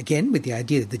 Again, with the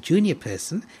idea that the junior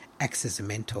person acts as a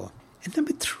mentor. And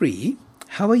number 3,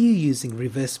 how are you using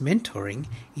reverse mentoring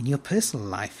in your personal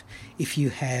life? If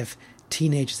you have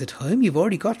teenagers at home, you've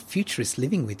already got futurists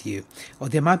living with you, or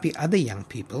there might be other young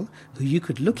people who you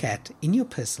could look at in your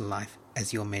personal life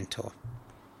as your mentor.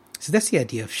 So that's the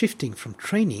idea of shifting from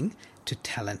training to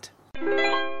talent.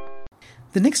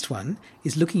 The next one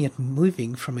is looking at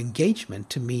moving from engagement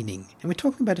to meaning. And we're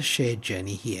talking about a shared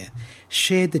journey here.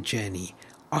 Share the journey.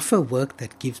 Offer work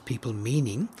that gives people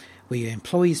meaning, where your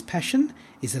employee's passion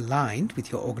is aligned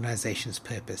with your organization's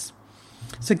purpose.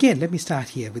 So again, let me start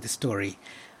here with a story.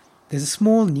 There's a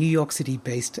small New York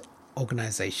City-based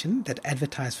organization that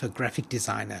advertised for a graphic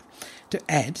designer to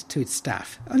add to its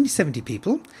staff. Only 70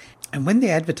 people. And when they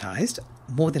advertised,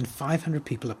 more than 500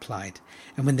 people applied.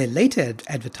 And when they later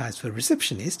advertised for a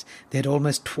receptionist, they had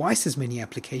almost twice as many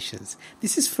applications.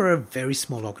 This is for a very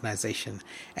small organization.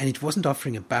 And it wasn't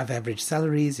offering above average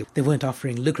salaries. They weren't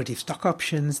offering lucrative stock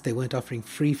options. They weren't offering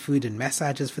free food and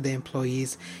massages for their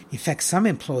employees. In fact, some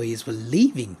employees were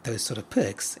leaving those sort of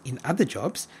perks in other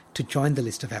jobs to join the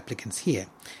list of applicants here.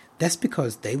 That's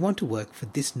because they want to work for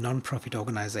this non-profit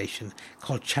organization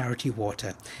called Charity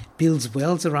Water. Builds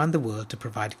wells around the world to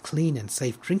provide clean and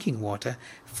safe drinking water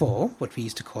for what we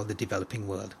used to call the developing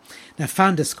world. Now,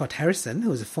 founder Scott Harrison, who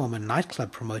was a former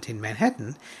nightclub promoter in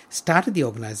Manhattan, started the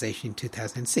organization in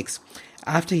 2006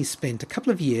 after he spent a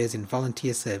couple of years in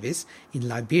volunteer service in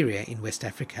Liberia in West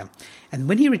Africa. And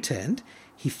when he returned,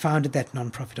 he founded that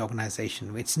non-profit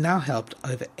organization, which now helped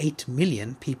over 8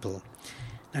 million people.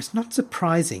 Now, it's not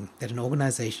surprising that an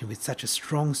organization with such a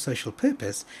strong social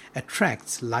purpose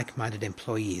attracts like-minded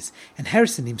employees, and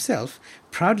Harrison himself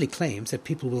proudly claims that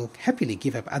people will happily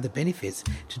give up other benefits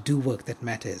to do work that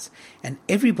matters, and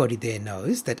everybody there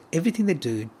knows that everything they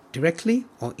do, directly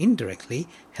or indirectly,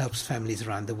 helps families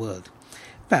around the world.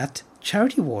 But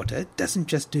Charity Water doesn't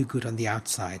just do good on the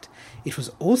outside. It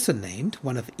was also named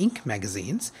one of Inc.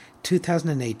 magazine's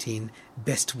 2018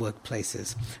 Best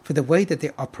Workplaces for the way that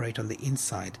they operate on the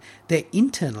inside. Their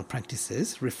internal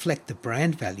practices reflect the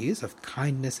brand values of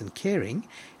kindness and caring,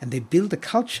 and they build a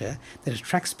culture that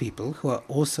attracts people who are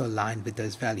also aligned with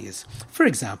those values. For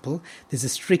example, there's a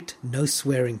strict no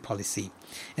swearing policy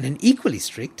and an equally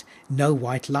strict no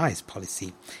white lies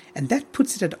policy. And that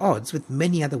puts it at odds with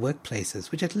many other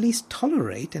workplaces which at least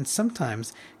tolerate and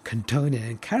sometimes condone and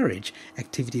encourage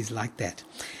activities like that.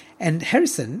 And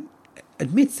Harrison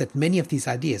admits that many of these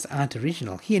ideas aren't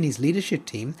original. He and his leadership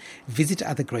team visit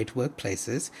other great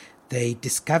workplaces. They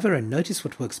discover and notice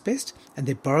what works best, and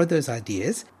they borrow those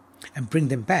ideas and bring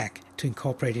them back to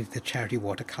incorporate into the charity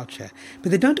water culture.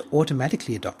 But they don't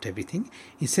automatically adopt everything.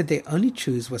 Instead, they only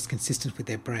choose what's consistent with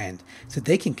their brand, so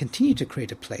they can continue to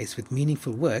create a place with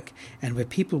meaningful work and where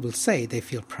people will say they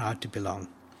feel proud to belong.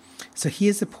 So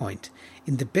here's the point.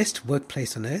 In the best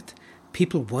workplace on earth,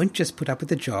 people won't just put up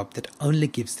with a job that only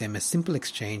gives them a simple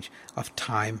exchange of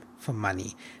time for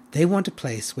money. They want a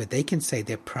place where they can say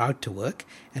they're proud to work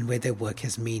and where their work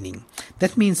has meaning.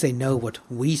 That means they know what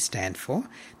we stand for,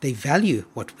 they value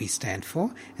what we stand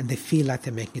for, and they feel like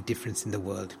they're making a difference in the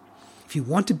world. If you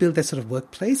want to build that sort of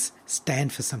workplace,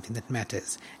 stand for something that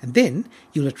matters. And then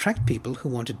you'll attract people who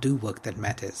want to do work that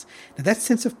matters. Now, that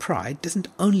sense of pride doesn't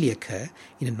only occur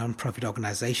in a non-profit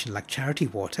organization like Charity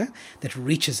Water that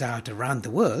reaches out around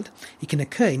the world. It can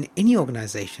occur in any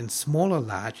organization, small or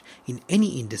large, in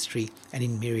any industry, and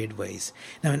in myriad ways.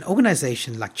 Now, an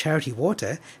organization like Charity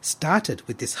Water started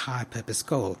with this higher purpose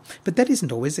goal, but that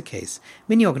isn't always the case.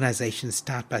 Many organizations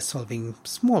start by solving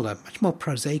smaller, much more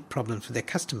prosaic problems for their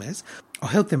customers, or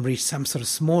help them reach some sort of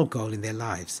small goal in their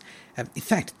lives. In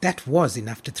fact, that was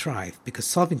enough to thrive, because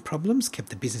solving problems kept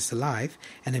the business alive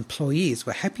and employees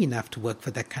were happy enough to work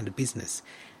for that kind of business.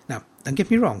 Now, don't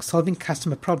get me wrong, solving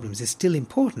customer problems is still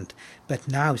important, but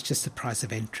now it's just the price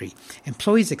of entry.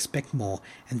 Employees expect more,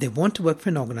 and they want to work for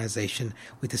an organization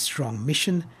with a strong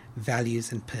mission,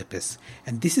 values and purpose.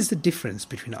 And this is the difference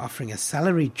between offering a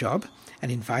salaried job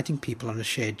and inviting people on a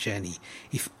shared journey.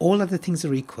 If all other things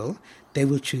are equal, they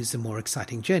will choose the more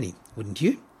exciting journey, wouldn't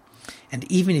you?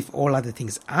 And even if all other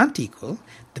things aren't equal,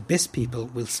 the best people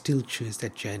will still choose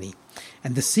that journey.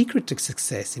 And the secret to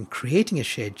success in creating a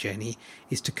shared journey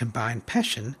is to combine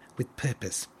passion with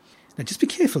purpose. Now, just be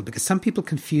careful, because some people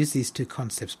confuse these two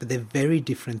concepts, but they're very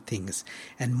different things.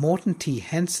 And Morton T.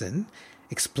 Hansen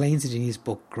explains it in his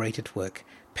book, Great at Work.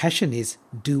 Passion is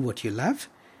do what you love.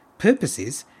 Purpose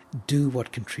is do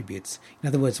what contributes. In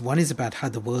other words, one is about how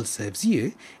the world serves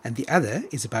you, and the other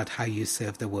is about how you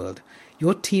serve the world.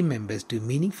 Your team members do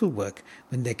meaningful work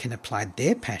when they can apply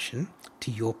their passion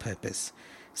to your purpose.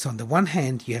 So on the one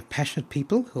hand, you have passionate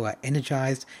people who are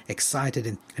energized, excited,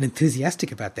 and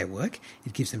enthusiastic about their work.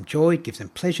 It gives them joy, it gives them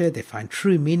pleasure, they find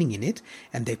true meaning in it,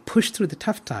 and they push through the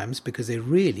tough times because they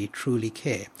really, truly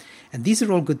care. And these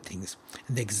are all good things,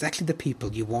 and they're exactly the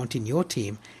people you want in your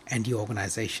team and your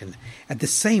organization. At the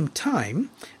same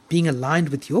time, being aligned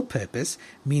with your purpose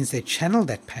means they channel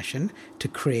that passion to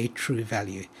create true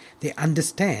value. They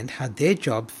understand how their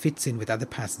job fits in with other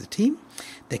parts of the team.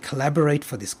 They collaborate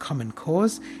for this common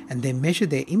cause, and they measure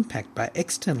their impact by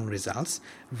external results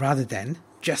rather than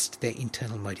just their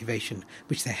internal motivation,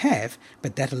 which they have,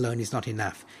 but that alone is not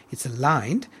enough. It's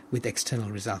aligned with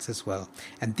external results as well.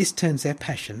 And this turns their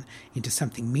passion into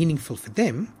something meaningful for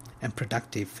them and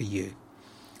productive for you.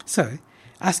 So,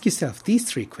 ask yourself these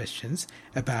 3 questions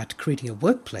about creating a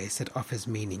workplace that offers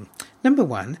meaning. Number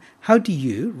 1, how do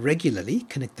you regularly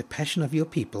connect the passion of your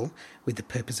people with the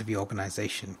purpose of your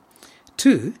organization?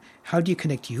 2, how do you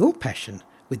connect your passion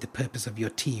with the purpose of your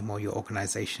team or your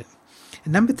organization?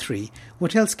 And number 3,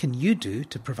 what else can you do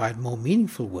to provide more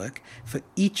meaningful work for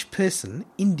each person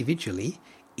individually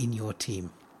in your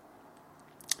team?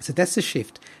 So that's the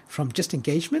shift from just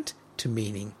engagement to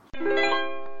meaning.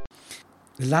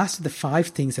 The last of the 5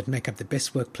 things that make up the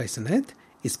best workplace on earth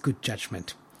is good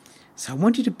judgment. So I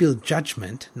want you to build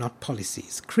judgment, not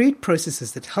policies. Create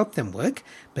processes that help them work,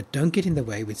 but don't get in the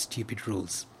way with stupid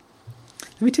rules.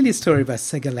 Let me tell you a story about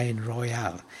Ségolène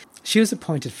Royal. She was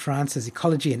appointed France's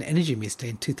Ecology and Energy Minister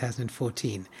in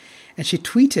 2014, and she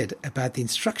tweeted about the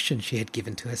instruction she had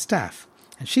given to her staff.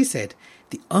 And she said,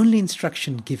 "The only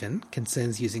instruction given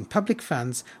concerns using public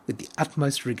funds with the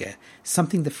utmost rigour,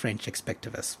 something the French expect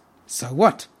of us." So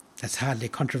what? That's hardly a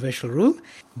controversial rule.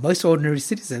 Most ordinary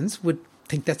citizens would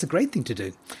think that's a great thing to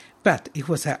do. But it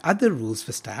was her other rules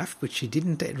for staff, which she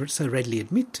didn't so readily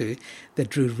admit to, that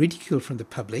drew ridicule from the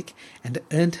public and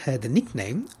earned her the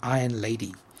nickname Iron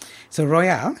Lady. So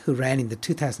Royal, who ran in the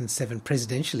 2007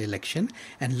 presidential election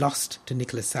and lost to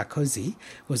Nicolas Sarkozy,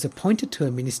 was appointed to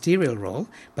a ministerial role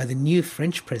by the new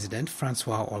French president,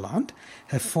 François Hollande,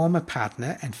 her former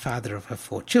partner and father of her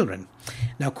 4 children.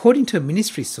 Now, according to a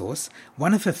ministry source,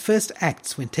 one of her first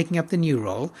acts when taking up the new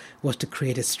role was to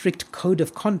create a strict code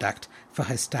of conduct for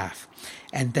her staff.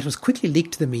 And that was quickly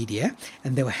leaked to the media,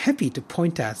 and they were happy to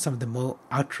point out some of the more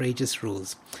outrageous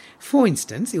rules. For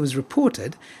instance, it was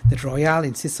reported that Royal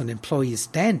insists on employees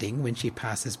standing when she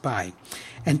passes by.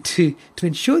 And to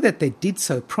ensure that they did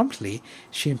so promptly,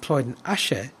 she employed an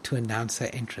usher to announce her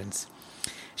entrance.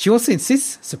 She also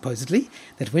insists, supposedly,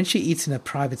 that when she eats in a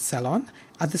private salon,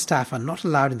 other staff are not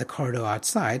allowed in the corridor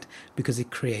outside because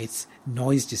it creates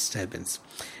noise disturbance.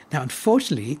 Now,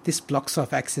 unfortunately, this blocks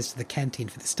off access to the canteen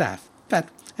for the staff, but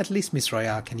at least Miss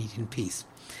Royale can eat in peace.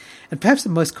 And perhaps the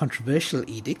most controversial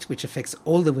edict, which affects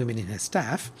all the women in her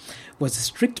staff, was a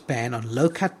strict ban on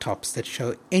low-cut tops that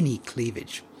show any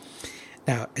cleavage.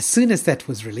 Now, as soon as that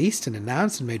was released and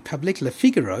announced and made public, Le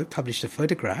Figaro published a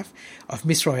photograph of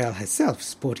Miss Royale herself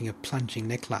sporting a plunging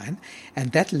neckline,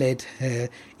 and that led her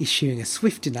issuing a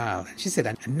swift denial. She said,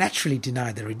 "I naturally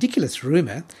deny the ridiculous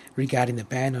rumour regarding the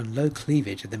ban on low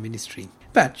cleavage at the ministry."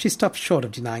 But she stopped short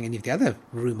of denying any of the other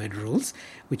rumoured rules,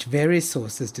 which various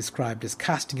sources described as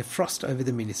casting a frost over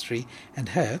the ministry and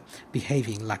her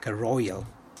behaving like a royal.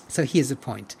 So here's the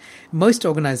point. Most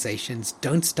organisations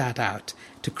don't start out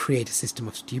to create a system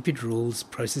of stupid rules,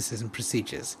 processes and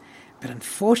procedures. But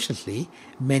unfortunately,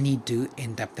 many do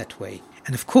end up that way.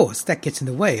 And of course, that gets in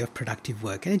the way of productive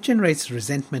work and it generates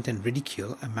resentment and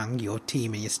ridicule among your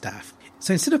team and your staff.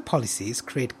 So instead of policies,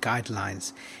 create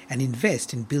guidelines and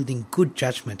invest in building good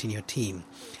judgment in your team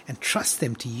and trust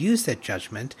them to use that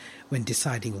judgment when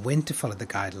deciding when to follow the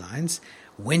guidelines,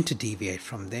 when to deviate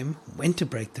from them, when to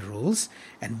break the rules,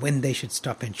 and when they should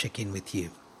stop and check in with you.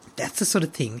 That's the sort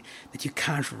of thing that you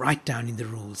can't write down in the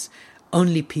rules.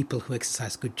 Only people who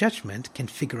exercise good judgment can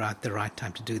figure out the right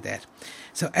time to do that.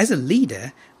 So as a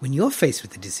leader, when you're faced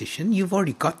with a decision, you've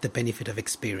already got the benefit of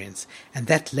experience. And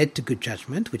that led to good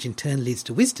judgment, which in turn leads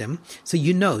to wisdom. So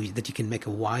you know that you can make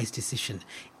a wise decision,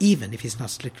 even if it's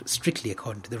not strictly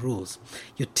according to the rules.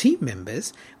 Your team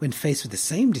members, when faced with the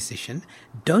same decision,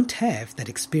 don't have that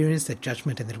experience, that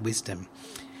judgment, and that wisdom.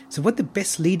 So what the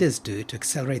best leaders do to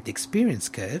accelerate the experience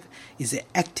curve is they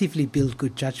actively build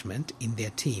good judgment in their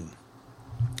team.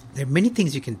 There are many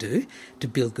things you can do to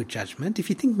build good judgment. If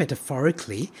you think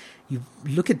metaphorically, you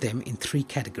look at them in three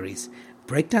categories: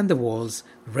 break down the walls,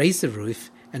 raise the roof,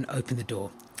 and open the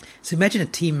door. So imagine a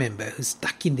team member who's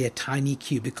stuck in their tiny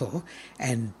cubicle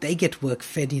and they get work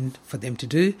fed in for them to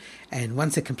do. And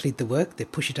once they complete the work, they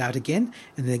push it out again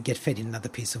and then get fed in another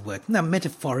piece of work. Now,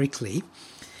 metaphorically,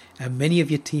 many of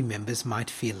your team members might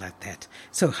feel like that.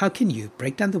 So how can you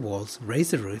break down the walls, raise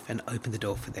the roof, and open the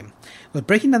door for them? Well,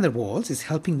 breaking down the walls is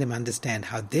helping them understand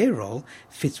how their role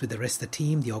fits with the rest of the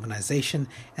team, the organization,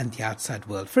 and the outside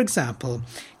world. For example,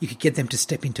 you could get them to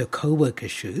step into a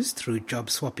co-worker's shoes through job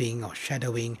swapping or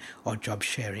shadowing or job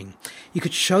sharing. You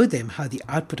could show them how the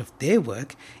output of their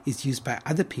work is used by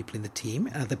other people in the team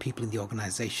and other people in the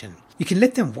organization. You can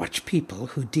let them watch people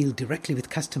who deal directly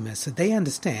with customers so they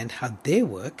understand how their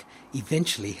work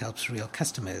eventually helps real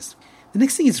customers. The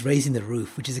next thing is raising the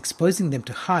roof, which is exposing them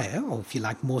to higher, or if you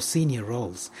like, more senior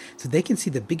roles, so they can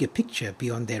see the bigger picture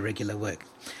beyond their regular work.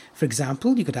 For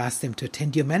example, you could ask them to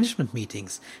attend your management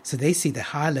meetings so they see the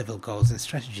higher level goals and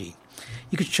strategy.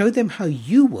 You could show them how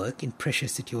you work in pressure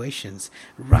situations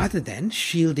rather than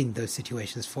shielding those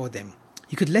situations for them.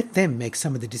 You could let them make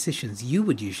some of the decisions you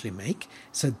would usually make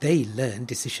so they learn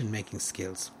decision-making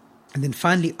skills. And then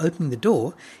finally, opening the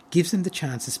door gives them the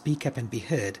chance to speak up and be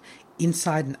heard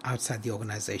inside and outside the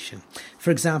organization.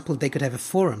 For example, they could have a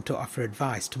forum to offer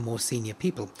advice to more senior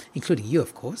people, including you,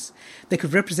 of course. They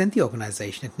could represent the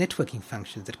organization at networking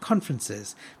functions, at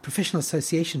conferences, professional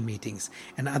association meetings,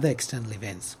 and other external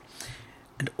events.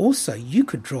 And also, you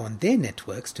could draw on their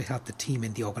networks to help the team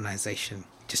and the organization.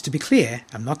 Just to be clear,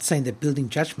 I'm not saying that building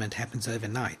judgment happens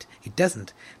overnight. It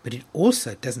doesn't. But it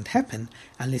also doesn't happen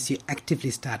unless you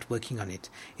actively start working on it.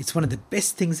 It's one of the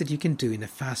best things that you can do in a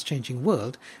fast-changing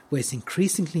world where it's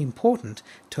increasingly important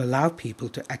to allow people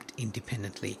to act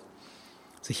independently.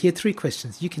 So here are 3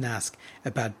 questions you can ask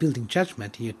about building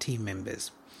judgment in your team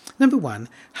members. Number 1,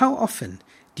 how often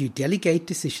do you delegate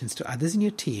decisions to others in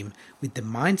your team with the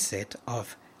mindset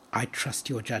of, I trust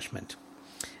your judgment?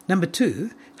 Number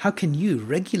 2, how can you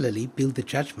regularly build the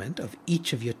judgment of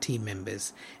each of your team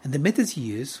members? And the methods you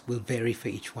use will vary for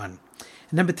each one.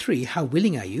 And number 3, how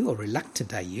willing are you or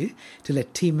reluctant are you to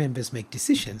let team members make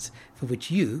decisions for which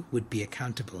you would be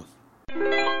accountable?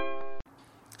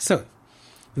 So,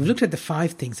 we've looked at the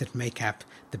 5 things that make up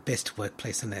the best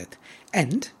workplace on earth.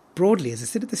 And broadly, as I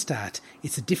said at the start,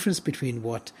 it's the difference between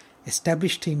what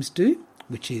established teams do,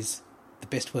 which is the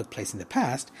best workplace in the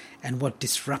past, and what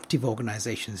disruptive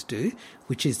organizations do,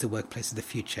 which is the workplace of the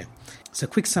future. So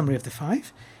quick summary of the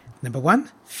 5. Number 1,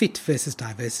 fit versus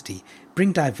diversity.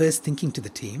 Bring diverse thinking to the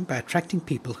team by attracting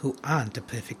people who aren't a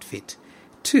perfect fit.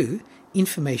 2,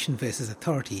 information versus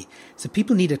authority. So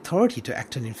people need authority to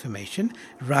act on information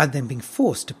rather than being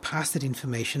forced to pass that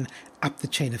information up the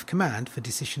chain of command for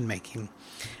decision making.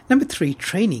 Number 3,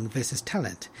 training versus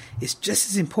talent. It's just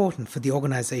as important for the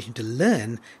organization to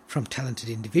learn from talented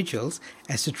individuals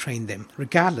as to train them,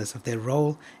 regardless of their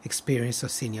role, experience, or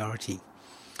seniority.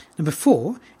 Number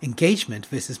 4, engagement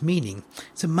versus meaning.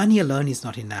 So money alone is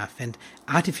not enough, and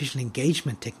artificial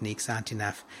engagement techniques aren't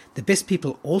enough. The best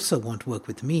people also want work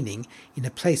with meaning in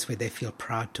a place where they feel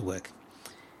proud to work.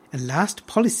 And last,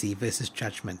 policy versus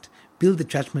judgment. Build the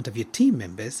judgment of your team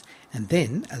members and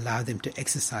then allow them to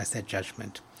exercise that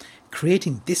judgment.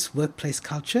 Creating this workplace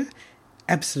culture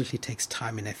absolutely takes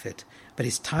time and effort, but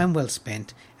it's time well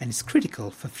spent and is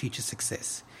critical for future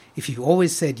success. If you've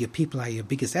always said your people are your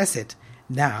biggest asset,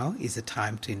 now is the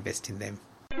time to invest in them.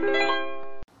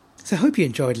 So I hope you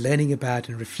enjoyed learning about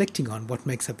and reflecting on what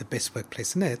makes up the best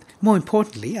workplace on earth. More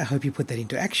importantly, I hope you put that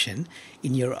into action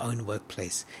in your own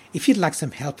workplace. If you'd like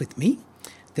some help with me,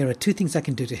 there are 2 things I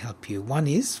can do to help you. One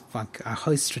is I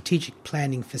host strategic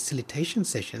planning facilitation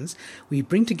sessions. We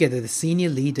bring together the senior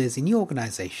leaders in your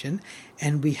organization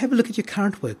and we have a look at your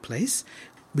current workplace.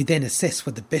 We then assess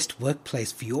what the best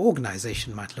workplace for your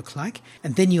organization might look like,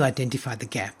 and then you identify the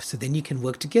gap, so then you can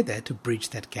work together to bridge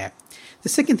that gap. The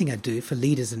second thing I do for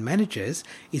leaders and managers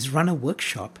is run a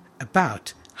workshop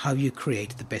about how you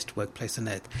create the best workplace on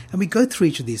earth. And we go through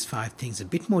each of these 5 things in a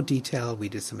bit more detail. We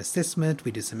do some assessment, we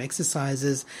do some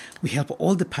exercises. We help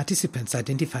all the participants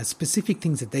identify specific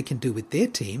things that they can do with their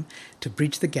team to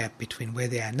bridge the gap between where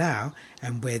they are now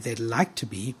and where they'd like to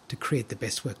be to create the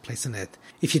best workplace on earth.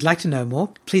 If you'd like to know more,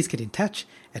 please get in touch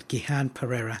at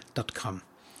gihanperera.com.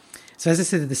 So as I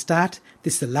said at the start,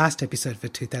 this is the last episode for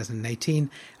 2018.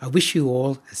 I wish you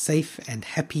all a safe and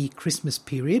happy Christmas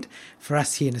period. For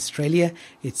us here in Australia,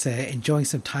 it's enjoying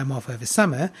some time off over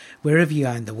summer. Wherever you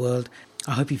are in the world,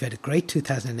 I hope you've had a great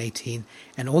 2018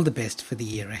 and all the best for the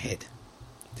year ahead.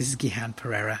 This is Gihan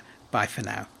Perera. Bye for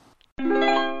now.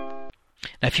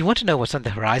 Now, if you want to know what's on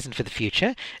the horizon for the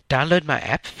future, download my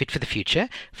app, Fit for the Future,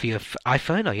 for your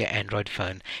iPhone or your Android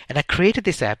phone. And I created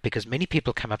this app because many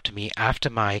people come up to me after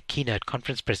my keynote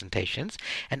conference presentations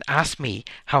and ask me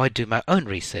how I do my own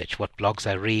research, what blogs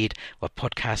I read, what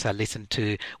podcasts I listen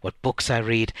to, what books I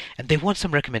read, and they want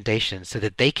some recommendations so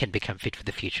that they can become fit for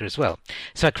the future as well.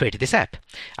 So I created this app.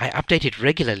 I update it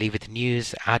regularly with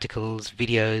news, articles,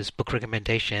 videos, book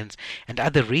recommendations, and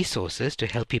other resources to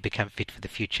help you become fit for the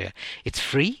future. It's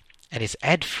free and it's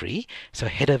ad-free, so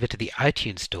head over to the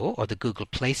iTunes Store or the Google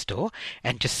Play Store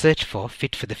and just search for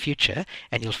Fit for the Future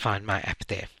and you'll find my app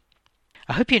there.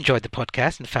 I hope you enjoyed the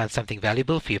podcast and found something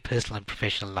valuable for your personal and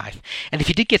professional life. And if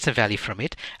you did get some value from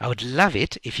it, I would love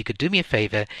it if you could do me a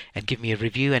favor and give me a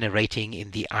review and a rating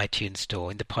in the iTunes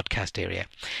Store, in the podcast area.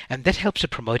 And that helps to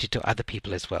promote it to other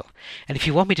people as well. And if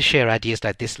you want me to share ideas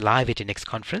like this live at your next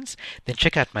conference, then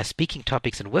check out my speaking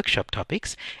topics and workshop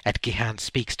topics at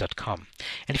gihanspeaks.com.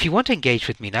 And if you want to engage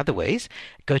with me in other ways,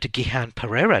 go to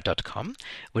gihanperera.com,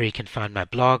 where you can find my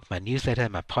blog, my newsletter,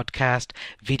 my podcast,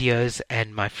 videos,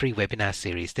 and my free webinar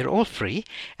series. They're all free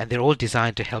and they're all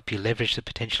designed to help you leverage the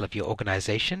potential of your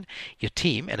organization, your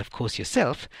team, and of course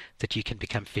yourself, so that you can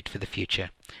become fit for the future.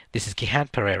 This is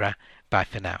Gihan Perera. Bye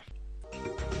for now.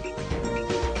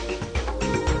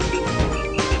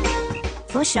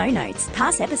 For show notes,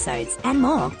 past episodes, and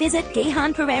more, visit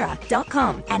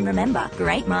gihanperera.com. And remember,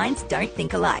 great minds don't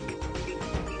think alike.